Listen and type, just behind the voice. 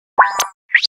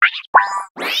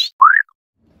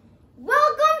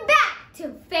Welcome back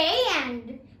to Faye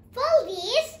and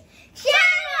Foley's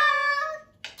channel,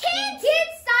 Kids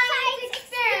Science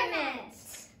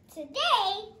Experiments.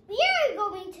 Today we are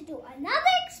going to do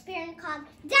another experiment called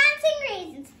Dancing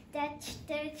Raisins.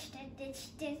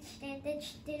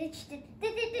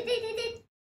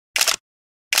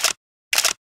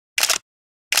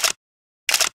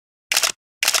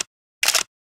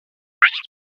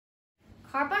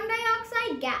 Carbon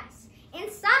dioxide gas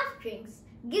in soft drinks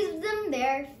gives them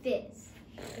their fizz.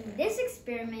 In this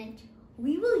experiment,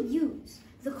 we will use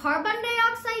the carbon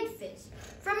dioxide fizz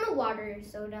from a water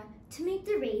soda to make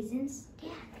the raisins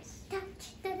dance.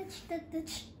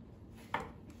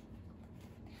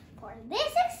 For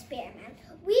this experiment,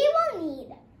 we will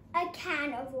need a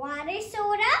can of water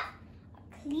soda,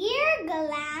 a clear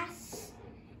glass,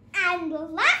 and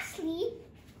lastly,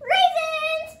 raisins.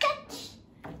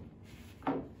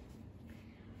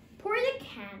 Pour the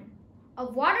can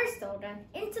of water soda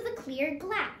into the clear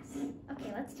glass.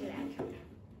 Okay, let's do that.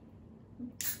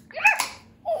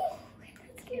 Oh,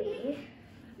 that's scary.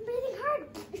 I'm breathing hard.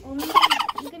 Only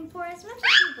you can pour as much as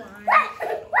you want.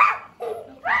 Okay,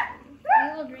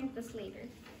 we will drink this later.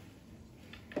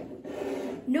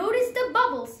 Notice the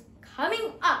bubbles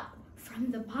coming up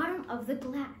from the bottom of the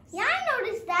glass. Yeah, I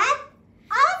noticed that.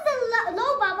 All the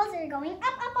low bubbles are going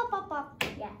up.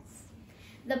 Yes.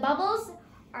 The bubbles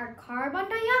are carbon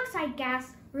dioxide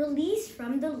gas released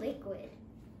from the liquid.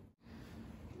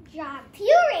 Drop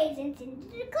few raisins into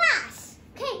the glass.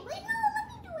 Okay, wait, no, let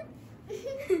me do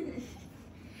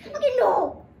it. Okay,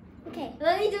 no. Okay.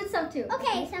 Let me do some too.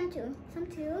 Okay, some too.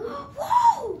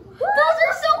 Whoa! Those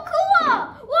are so cool!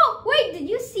 Whoa, wait, did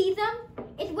you see them?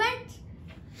 It went.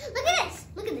 Look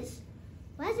at this.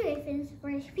 Was the raisins for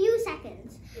a few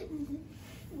seconds.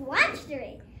 Watch the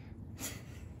raisins.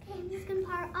 Okay, I'm just gonna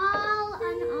pour all.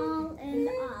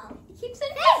 It keeps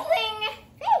infusing.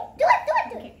 Hey, do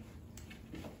it. Okay.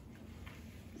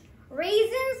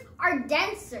 Raisins are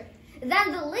denser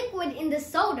than the liquid in the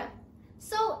soda.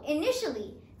 So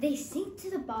initially, they sink to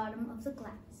the bottom of the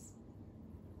glass.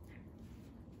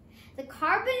 The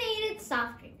carbonated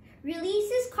soft drink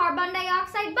releases carbon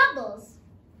dioxide bubbles.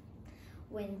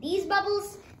 When these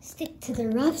bubbles stick to the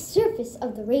rough surface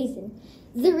of the raisin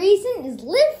is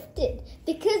lifted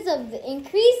because of the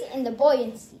increase in the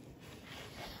buoyancy.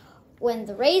 When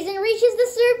the raisin reaches the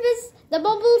surface, the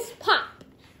bubbles pop,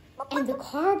 and the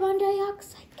carbon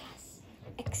dioxide gas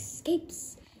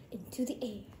escapes into the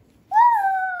air.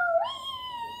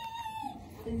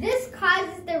 This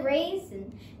causes the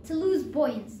raisin to lose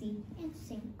buoyancy and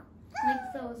sink,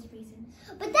 like those raisins.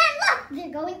 But then look,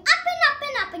 they're going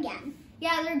up again.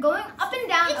 Yeah, they're going up and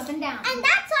down. And that's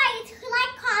why it's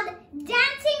called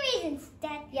dancing raisins.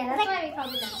 That's why we call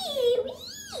it dancing.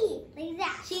 Like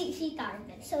that. She thought of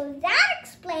it. So that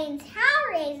explains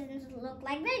how raisins look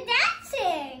like they're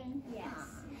dancing. Yes.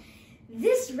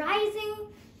 This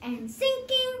rising and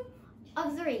sinking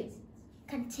of the raisins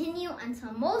continue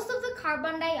until most of the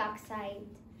carbon dioxide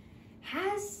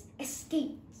has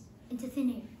escaped into thin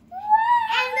air.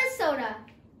 And the soda,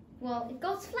 well, it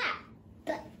goes flat.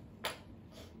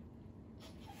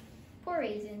 Poor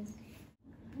raisins.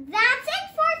 That's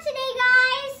it for today,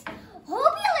 guys.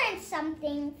 Hope you learned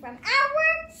something from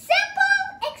our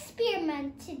simple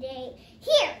experiment today.